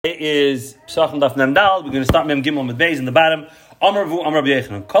Is Psachim Daf Namdal. We're going to start Mem Gimel with Beis in the bottom. Amar Vu Amar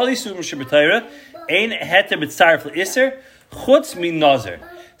B'Yechanan. Kol Yisur M'Shebetayra Ein Heter B'Tzaref L'Isser Chutz Min Nazir.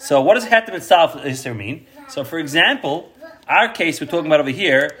 So what does Heter B'Tzaref L'Isser mean? So for example, our case we're talking about over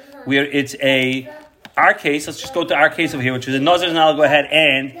here, where it's our case. Let's just go to our case over here, which is a Nazir, and I'll go ahead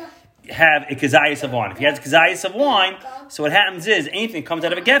and have a kazayas of wine. If he has a kazayas of wine, so what happens is anything that comes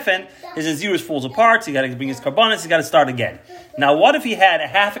out of a geffen, his azirus falls apart, so he got to bring his karbanis, he's got to start again. Now, what if he had a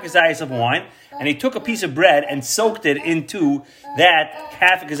half a kazayas of wine, and he took a piece of bread and soaked it into that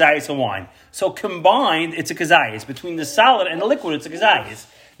half a kazayas of wine? So combined, it's a kazayas. Between the solid and the liquid, it's a kazayas.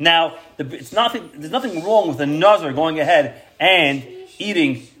 Now, there's nothing wrong with a nazar going ahead and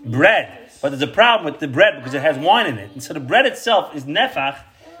eating bread, but there's a problem with the bread because it has wine in it. And so the bread itself is nefach,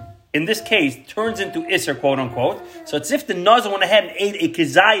 in this case, turns into Isser, quote unquote. So it's if the Nazir went ahead and ate a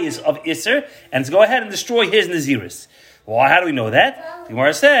kazayas of Isser, and to go ahead and destroy his Naziris. Well, how do we know that? The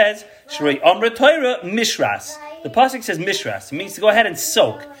Gemara says, Shrei Amra Torah Mishras. The pasuk says Mishras. It means to go ahead and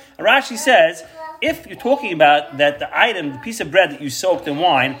soak. And Rashi says, if you're talking about that the item, the piece of bread that you soaked in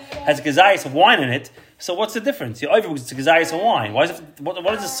wine, has a kazayas of wine in it, so what's the difference? You're over because it's a kazayas of wine. What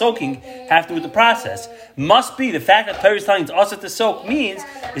does the soaking have to do with the process? Must be the fact that Torah is telling it's also to soak means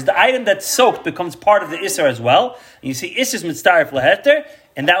is the item that's soaked becomes part of the Isser as well. And you see Isser's mitzdaref leheter,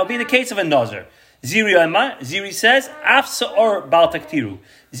 and that would be the case of a Nazir. Ziri says, Af Sa'or Bal Taktiru.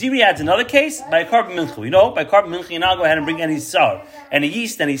 Ziri adds another case by a carbon mincha. You know, by carbon mincha, and I'll go ahead and bring any sour, any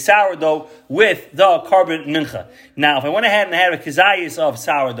yeast, any sourdough with the carbon mincha. Now, if I went ahead and had a kazayas of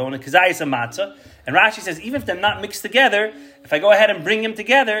sourdough and a kazayas of matzah, and Rashi says, even if they're not mixed together, if I go ahead and bring them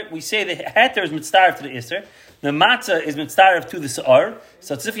together, we say the heter is mitzdaref to the Isser, the matzah is mitzdaref to the sa'ar.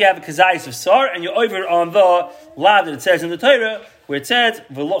 So it's as if you have a kazayas of sa'ar, and you're over on the law that it says in the Torah, where it says,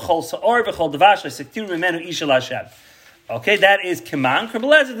 v'chol sa'ar v'chol davash l'sektiru mimenu isha l'Hashem. Okay, that is Keman.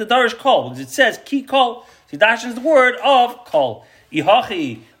 Kerbelez is the Darish Kol, because it says, Ki Kol. So Dash is the word of Kol.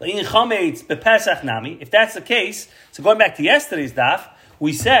 Ihachi, l'in chametz, bepesach nami. If that's the case, so going back to yesterday's daf,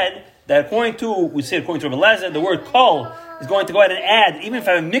 we said that according to Rabbi Lezer, the word kol is going to go ahead and add, even if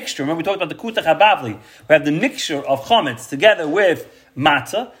I have a mixture. Remember we talked about the kutach habavli. We have the mixture of chametz together with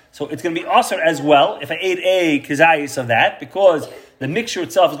matzah, so it's going to be asr as well if I ate a kazayis of that, because the mixture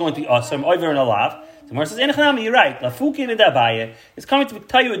itself is going to be asr. I'm over in alav. The Gemara says, "Enechanami, you're right. Lafuki and Abaye is coming to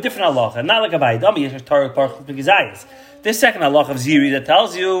tell you a different halacha, not like Abaye. Dami yesh Torah parchut kazayis. This second halacha of Ziri that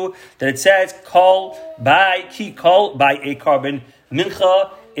tells you that it says kol by ki kol by a carbon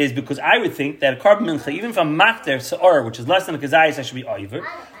mincha is because I would think that a carbon mincha, even if I'm makter sa'or, which is less than a kazayis, I should be over.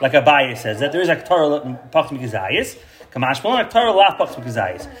 Like Abaye says that there is a Torah parchut kazayis. Kamashmon Torah laf parchut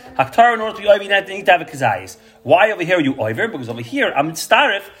kazayis. Haktar in order to be over, you need to have a kazayis. Why over here are you over? Because over here I'm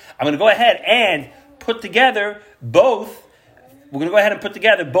starif. I'm going to go ahead and put together both. We're going to go ahead and put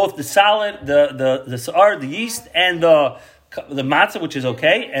together both the solid, the sa'ar, the yeast, and the matzah, which is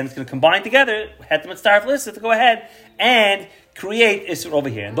okay, and it's going to combine together. Had to start list to go ahead and create Isser over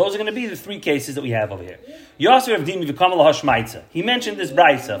here. And those are going to be the three cases that we have over here. Yasser of Dimi v'kamal hashmaitza. He mentioned this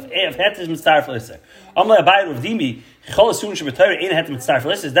brayso of hetes mitzdaref l'Isser. Amle abayir of Dimi chol asun shebetayra ein hetes mitzdaref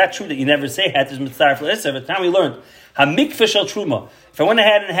l'Isser. Is that true that you never say hetes mitzdaref l'Isser? But now we learned hamikveh shel truma. If I went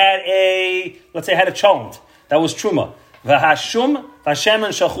ahead and had a cholent, that was truma. V'hashum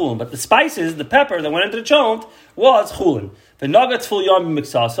v'shemen shel chulin. But the spices, the pepper that went into the cholent was chulin. The naga tfulyon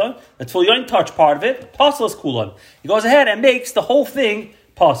b'miksasa, the tfulyon touch part of it, pasal is kulon. He goes ahead and makes the whole thing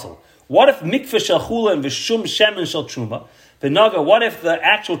pasal. What if mikveh shel chulin v'shum shemen shel truma? The naga, what if the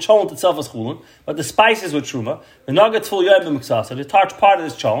actual cholent itself is chulin, but the spices were truma? The naga tfulyon b'miksasa, the touch part of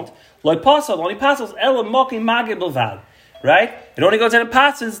this cholent, loy pasal, only pasal ela mokin magid b'vad. Right? It only goes in and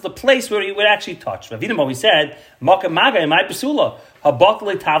passes the place where he would actually touch. Ravidimo, we said, mokin maga my pesula,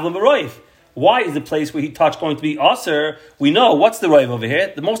 habatle tavla v'roif. Why is the place where he touched going to be aser? We know what's the roiv over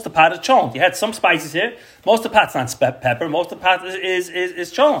here. The most of the pot is cholent. You had some spices here. Most of the pot's not pepper. Most of the pot is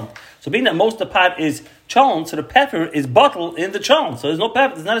cholent. So being that most of the pot is cholent, so the pepper is bottled in the cholent. So there's no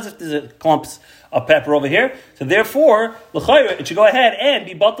pepper. It's not as if there's a clumps of pepper over here. So therefore, l'chayra, it should go ahead and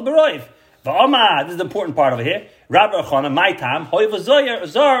be bottled b'roiv. V'amah, this is the important part over here. Rabbi Achana, my time, hoiv zoyer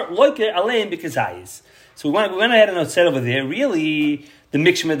zar loike alein b'kazayis. So we went ahead and said over there, really, the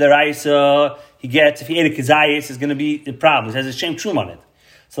mixture of the rice he gets, if he ate a kazayis, is going to be the problem. It has a shame truma on it.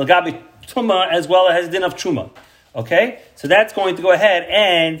 So the gabi truma as well as din of truma. Okay? So that's going to go ahead,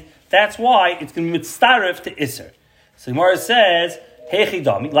 and that's why it's going to be mitzdaref to Isser. So Gemara says, Hechi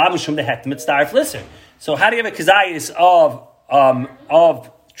dami, la mishum dehet mitzdaref l'Isser. So how do you have a kazayis of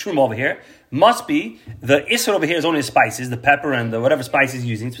truma over here? Must be the Isser over here is only the spices, the pepper and the whatever spices he's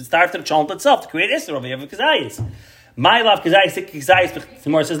using. So it's started to the cholent itself to create Isser over here for kazayis. My love kazayis kazayis.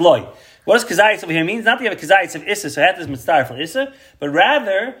 Gemara says loy. What does kazayis over here mean? It's not that you have a kazayis of issa, so heter is mitzaref for issa, but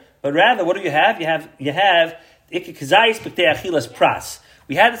rather, what do you have? You have kazayis b'ktei achilas pras.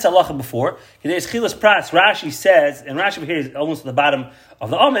 We had this halacha before. There's chilas pras. Rashi says, and Rashi over here is almost at the bottom of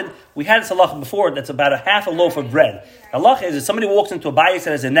the Amid. We had this halacha before. That's about a half a loaf of bread. The halacha is if somebody walks into a bayis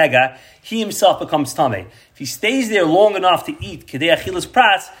that has a nega, he himself becomes tamei. If he stays there long enough to eat kedei chilas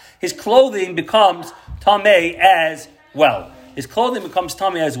pras, his clothing becomes tamei as well. His clothing becomes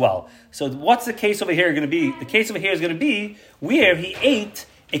tamei as well. So what's the case over here going to be? The case over here is going to be where he ate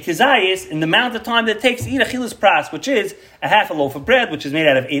a kazayis in the amount of time that it takes to eat a chilas pras, which is a half a loaf of bread, which is made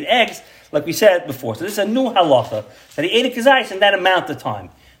out of 8 eggs, like we said before. So this is a new halacha, that he ate a kazayis in that amount of time.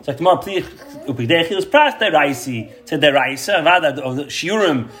 It's like tomorrow, chilas pras deraisi to deraisa, or the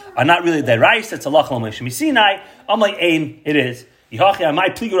shiurim are not really deraisa, it's a halacha l'moshe misinai. I'm like, it is. If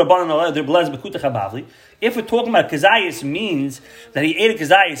we're talking about kazayis means that he ate a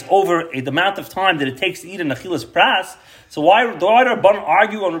kazayis over the amount of time that it takes to eat an achilas pras, so why do Rabbanan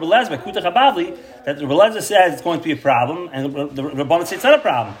argue on Rebbe Lezer by Kutach HaBavli that Rebbe Lezer says it's going to be a problem and the Rabbanan say it's not a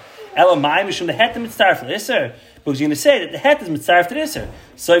problem? Elamai mishum the het mitzaref l'isser, because you're going to say that the het is mitzaref to l'isser.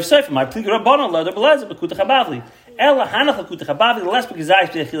 So if so, my plea Rabbanan Rebbe Lezer by Kutach HaBavli. Ela hanach Kutach HaBavli less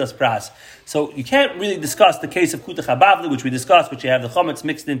kazayis b'achilas pras. So you can't really discuss the case of Kutach HaBavli, which we discussed, which you have the chametz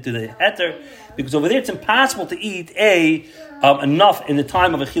mixed into the heter, because over there it's impossible to eat enough in the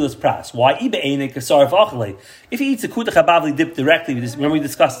time of achilas pras. Why? If he eats a Kutach HaBavli dip directly, remember we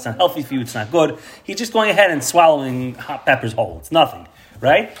discussed it's unhealthy for you, it's not good. He's just going ahead and swallowing hot peppers whole. It's nothing,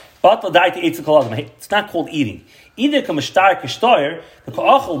 right? But it's not called eating. Either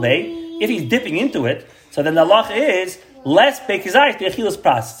if he's dipping into it, so then the halacha is less be'kazayis be'achilas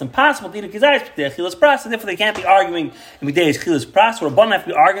pras. It's impossible to eat a kazayis be'achilas pras, and therefore they can't be arguing in miday's chilas pras, or Rabbanan have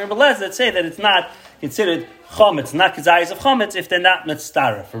to be arguing with Lezer that say that it's not considered chametz, not kazayis of chametz if they're not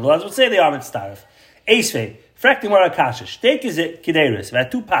mitzaref. Or Lezer would say they are mitzaref. Eisvei, frekti mora kasha, steak is it kideris. We had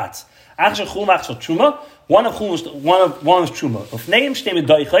 2 pots. Achshel chum, achshel truma. One of truma. Ufneim shtei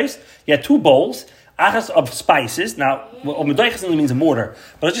medoiches. You had 2 bowls. Achas of spices. Now, medoiches only means a mortar,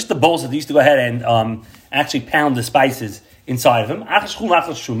 but it's just the bowls that they used to go ahead and actually pound the spices inside of them. Achas chum,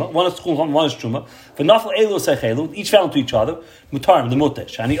 achas truma. One is chum, one is truma. V'nafel elu sechelu. Each fell into each other. Mutarim, the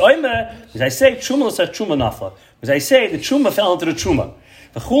mutesh. Shani oimer, as I say, truma l'sech truma nafla. As I say, the truma fell into the truma.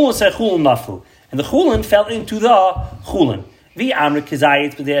 V'chulin l'sech chulin naflu. And the chulin fell into the chulin. V'amr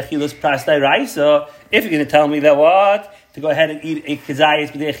kazayit b'dei achilas pras da'iraisa. If you're going to tell me that what? To go ahead and eat a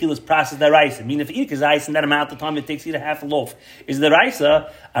kazayis b'dei achilas pras da'iraisa. I mean, if you eat kazayis in that amount of time it takes to eat a half a loaf, is the raisa?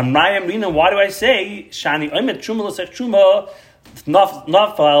 And Rayam Rina, why do I say shani oimet truma l'sech truma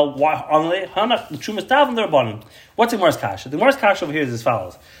nafal only hanach the truma stav the rabbanon? What's the Gemara's kasha? The Gemara's kasha over here is as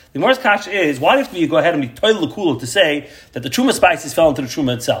follows. The Gemara's kasha is, why do you go ahead and be toil l'kula to say that the truma spices fell into the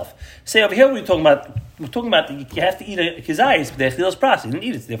truma itself? Say over here, what are we talking about? We're talking about that you have to eat a kazayis b'dei achilas pras. You didn't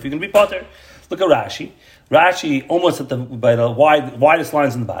eat it, therefore you're going to be potter. Look at Rashi. Rashi almost by the widest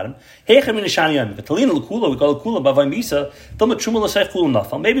lines in the bottom. Maybe truma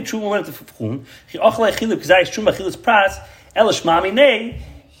went into chulin.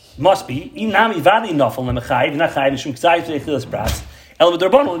 Must be inami vadi nafal lemachayv nachayv nishum kazayis b'achilas pras. El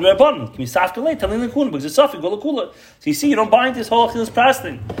v'derbanon v'derbanon. Can you safkalei talin l'kula because it's suffik go l'kula. So you see, you don't buy into this whole achilas pras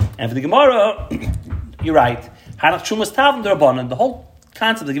thing. And for the Gemara, you're right. Hanach trumas tav derbanon. The whole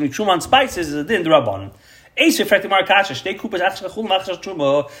concept of giving truma on spices is a din derbanon. You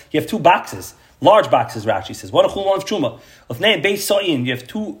have 2 boxes, large boxes. Rashi says one of chulin, one of truma. Of name base soin, you have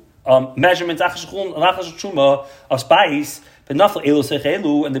 2 measurements of spice. But nafal elu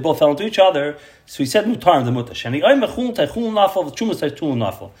sechelu, and they both fell into each other. So he said mutar the mutash. And the oimechulin teichulin nafal, the truma teichulin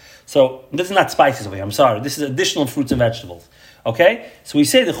nafal. So this is not spices over here. I'm sorry. This is additional fruits and vegetables. Okay, so we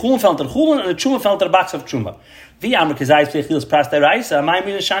say the chulin fell into the chulin and the truma fell into the box of truma.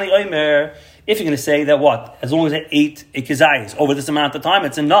 If you're going to say that what, as long as I ate a kazayis over this amount of time,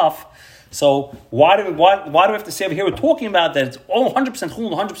 it's enough. So why do we have to say over here? We're talking about that it's 100%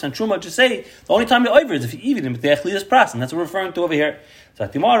 chulin, 100% truma. Just say the only time you're over is if you eat it with the echlias pras, and that's what we're referring to over here. So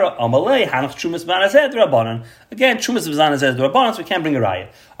tomorrow, amalei hanach trumas b'anazed rabbanon. Again, trumas b'anazed rabbanon. So we can't bring a raya.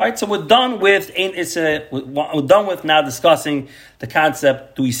 All right, so we're done with now discussing the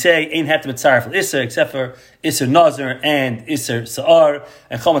concept. Do we say ein het mitzaref l'isser except for isser nazar and isser sa'ar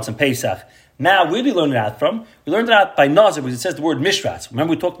and chometz and pesach? Now, where do we learn it out from? We learned it out by Nazir because it says the word mishras. Remember,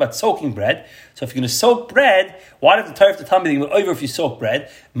 we talked about soaking bread. So if you're going to soak bread, why does the Torah have to tell me that you're over if you soak bread?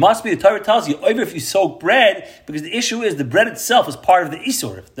 It must be the Torah tells you over if you soak bread, because the issue is the bread itself is part of the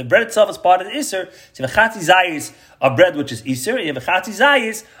Isur. If the bread itself is part of the Isur, so you have a chatzi zayis of bread, which is Isur, you have a chatzi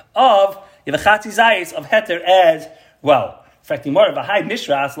zayis of heter as Well, affecting more of a high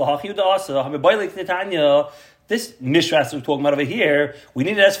mishras, this mishras we're talking about over here, we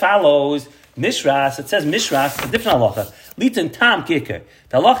need it as follows. Mishras, it says mishras, a different halacha. Litin tam kicker.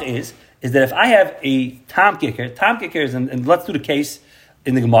 The halacha is that if I have a tam kicker is, and let's do the case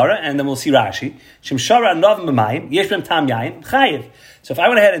in the Gemara, and then we'll see Rashi. Shemshara nov b'mayim, yesh b'm tam yayin, chayiv. So if I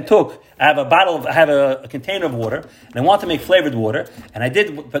went ahead and I have a container of water, and I want to make flavored water, and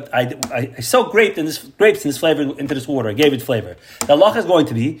I soaked grapes in this flavor into this water. I gave it flavor. The halacha is going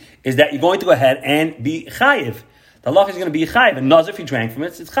to be is that you're going to go ahead and be chayiv. The halacha is going to be chayiv, and nazir if you drank from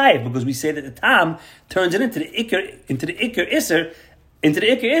it, it's chayiv because we say that the tam turns it into the ikr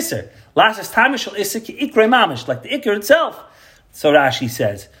iser. Last is tam shel iser ki ikre mamish, like the ikr itself. So Rashi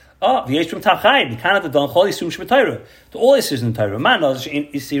says, v'yesh b'm tam chayiv, the kanat adon chol yisum sheb'Torah. To all isers in the Torah, man nazir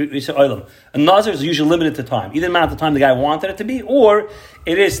iser olam. A nazir is usually limited to time, either the amount of time the guy wanted it to be, or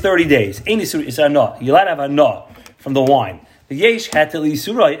it is 30 days. Ein isur is anah. You're allowed to have anah from the wine. The yesh had to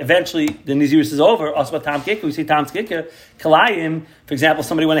lisurah. Eventually, the nizirus is over. Also, about tam kicker, we say tam kicker. Kalayim, for example,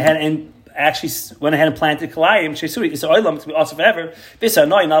 somebody went ahead and planted kalayim. Shesuri is oilam to be also forever. This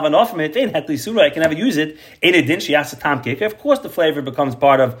no, you not have enough from it. They had lisurah. I can never use it. Ain't it din? She has a tam kicker. Of course, the flavor becomes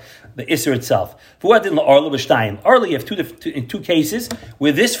part of the isser itself. Fuad din la'arla b'shtayim. Arla, you have in two cases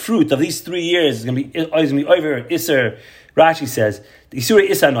where this fruit of these 3 years is going to be over isser. Rashi says the isura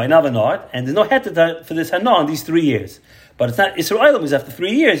is hanoi, not, and there's no heter for this hanoi in these 3 years. But it's not Isra Olam, because after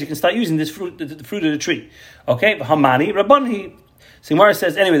 3 years you can start using this fruit, the fruit of the tree. Okay? Hamani, Rabbanhi. So Gemara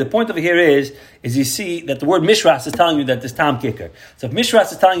says, anyway, the point over here is you see that the word Mishras is telling you that there's Tam Kicker. So if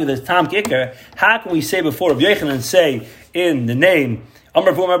Mishras is telling you there's Tam Kicker, how can we say before Rabbi Yechanan say in the name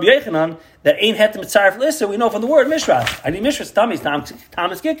Amar V'Amar Rabbi Yechanan that ain't het mitzaref l'isser? We know from the word Mishras. I need Mishras, Tam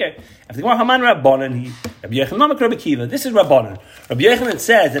is Kicker. If the Gemara Haman Rabbanan, Rabbi Yechanan, Rabbi Kiva, this is Rabbanan. Rabbi Yechanan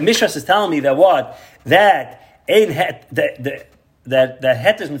says that Mishras is telling me that what? That het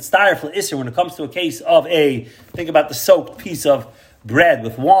is mitzaref l'isser when it comes to a case of think about the soaked piece of bread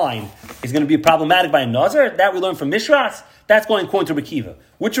with wine is going to be problematic by a nazar. That we learn from Mishras. That's going according to Rabbi Kiva.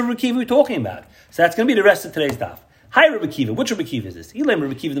 Which Rabbi Kiva are we talking about? So that's going to be the rest of today's daf. Hi, Rabbi Kiva. Which Rabbi Kiva is this? He learned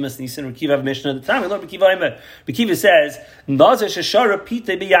Rabbi Kiva the Mishnah. Rabbi Kiva have a Mishnah at the time. We learned Rabbi Kiva. Rabbi Kiva says, Nazar sheshara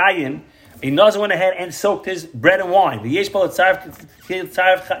pite b'yayin. A nazar went ahead and soaked his bread and wine. The yesh bal tzaref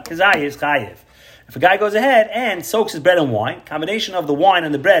kazayis is chayiv. If a guy goes ahead and soaks his bread and wine, combination of the wine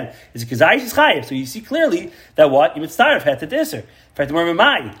and the bread is kazayis is chayiv. So you see clearly that what you mitzaref het to iser. In fact, we're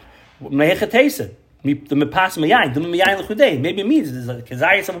mai mehechatesa. The mepas mayayin, the mayayin l'chudei. Maybe it means there's a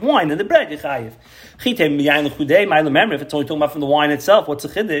kazayis of wine and the bread yichayiv. Chitem mayayin l'chudei, my remember if it's only talking about from the wine itself. What's the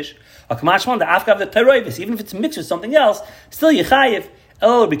chiddush? A kamashman the afkav the teroivis. Even if it's mixed with something else, still yichayiv.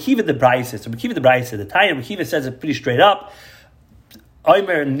 Oh, Bekiva the Braisa. So Bekiva the Braisa. The Tanya Bekiva says it pretty straight up.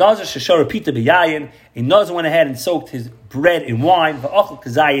 Omer Nazar sheshara pita b'yayin. A Nazar went ahead and soaked his bread in wine. V'achol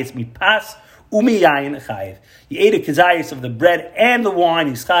kazayis mipas umiyayin chayiv. He ate a kazayis of the bread and the wine.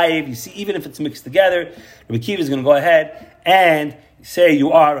 He's chayiv. You see, even if it's mixed together, Rabbi Kiva is going to go ahead and say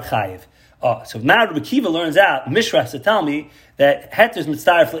you are chayiv. So now Rabbi Kiva learns out Mishras to tell me that heter is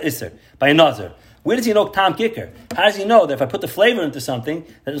mitzaref l'isser by a Nazar. Where does he know Tam Kicker? How does he know that if I put the flavor into something,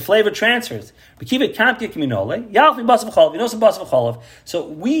 that the flavor transfers? Bekiva Tam Kicker minole, Yalfi Basav Cholov, he knows Basav Cholov.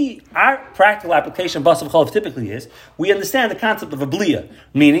 So our practical application of Basav Cholov typically is, we understand the concept of a blia,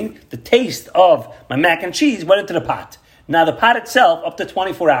 meaning the taste of my mac and cheese went into the pot. Now the pot itself, up to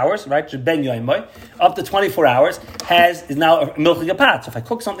 24 hours, right, Ben Yoimboy, up to 24 hours, is now milking a pot. So if I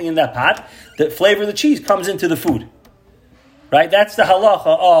cook something in that pot, the flavor of the cheese comes into the food. Right? That's the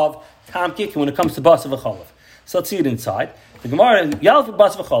halacha of Tam Kicker when it comes to Basav Cholov. So let's see it inside. The Gemara, Yalf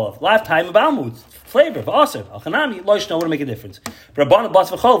Basav Cholov, lifetime of Almud, flavor, V'aser, Al-Chanami, Loish, no, what to make a difference. But Rabban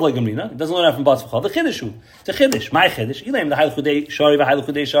Basav Cholov, like Gemrina, it doesn't learn out from Basav Cholov. The Chiddush, it's a Chiddush, my Chiddush, Ilaim, the Hayl Chudei Shari, V'Hayl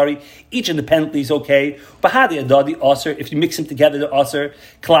Chudei Shari, each independently is okay. Bahadi Adadi, Aser, if you mix them together, the Aser,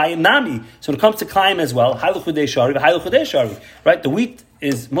 Klayim, Nami. So when it comes to Klayim as well, Hayl Chudei Shari, V'Hayl Chudei Shari, right? The wheat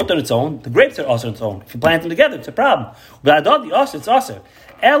is mutter on its own, the grapes are also on its own. If you plant them together, it's a problem. But Adadi, Aser, it's Aser.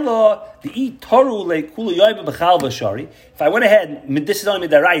 Elo the toru le kulu yoyba b'chalva shari. If I went ahead, this is only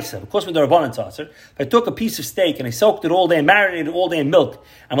midaraisa. Of course, midarabanan tzasser. If I took a piece of steak and I soaked it all day and marinated it all day in milk,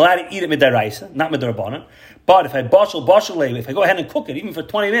 I'm allowed to eat it midaraisa, not midarabanan. But if I bashal if I go ahead and cook it, even for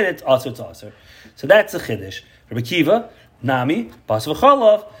 20 minutes, also it's aser. So that's the chiddush. Rabbi Kiva, Nami, Basa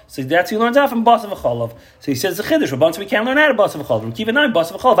v'chalav. So that's he learns out from Basa v'chalav. So he says the Chiddush. Rabban, we can't learn out of Basa v'chalav. Kiva Nami,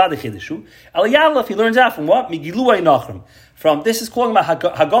 Basa v'chalav, Adi Chiddushu. Eliyalef, he learns out from what? Migiluay Nachrim. From, this is calling about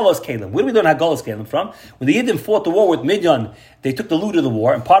Hagalos Kalim. Where do we learn Hagalos Kalim from? When the Yidden fought the war with Midian, they took the loot of the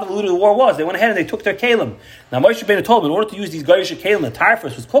war, and part of the loot of the war was, they went ahead and they took their Kalim. Now Moshe Rabbeinu told them, in order to use these Garish Kalim, the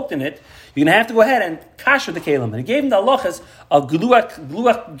tarfus was cooked in it, you're going to have to go ahead and kasher the Kalim. And he gave them the halachas of Giluat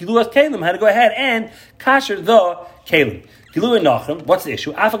Kalim, how to go ahead and kasher the Kalim. Gilu and Nachrim, what's the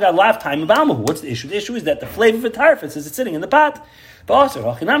issue? Afagad lifetime of Almahu. What's the issue? The issue is that the flavor of the tarfus is sitting in the pot. But also,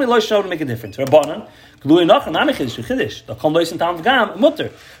 Achinami lo showed to make a difference. Rabbanan, Gilu and Nachrim, Nami Chiddush. The Kol Lois and Tam V'Gam,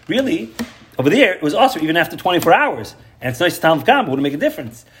 Mutter. Really, over there, it was also even after 24 hours. And it's nice to Tam V'Gam, but wouldn't make a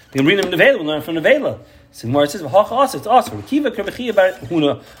difference. They can read them in Nevela, we'll learn from Nevela. So Gemara says, "V'hacha asa, it's asa." Kiva k'rebechia bar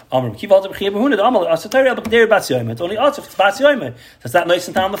huna amar. Kiva also bechia bar huna. The amal asa tayri al b'kederi bas yoyim. It's only asa if it's bas yoyim. That's not nice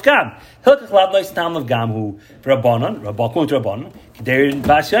in time of gam. Hilkach lad nice in time of gam. Who Rabbanan, according to Rabbanan, kederi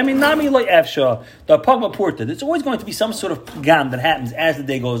bas yoyim nami loy efsha. The pagma porta. There's always going to be some sort of gam that happens as the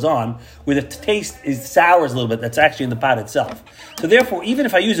day goes on, where the taste is sours a little bit. That's actually in the pot itself. So therefore, even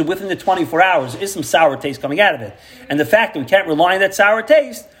if I use it within the 24 hours, there is some sour taste coming out of it. And the fact that we can't rely on that sour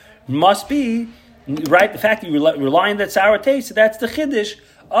taste must be. Right, the fact that you rely on that sour taste, so that's the chiddush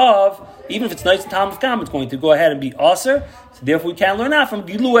of, even if it's nice in time of gam, it's going to go ahead and be aser. So therefore we can't learn out from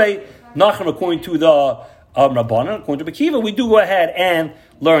Giluei Nachrim according to the Rabbanan. According to Bekiva, we do go ahead and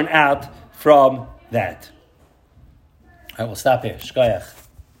learn out from that. All right, we'll stop here. Shkoyach.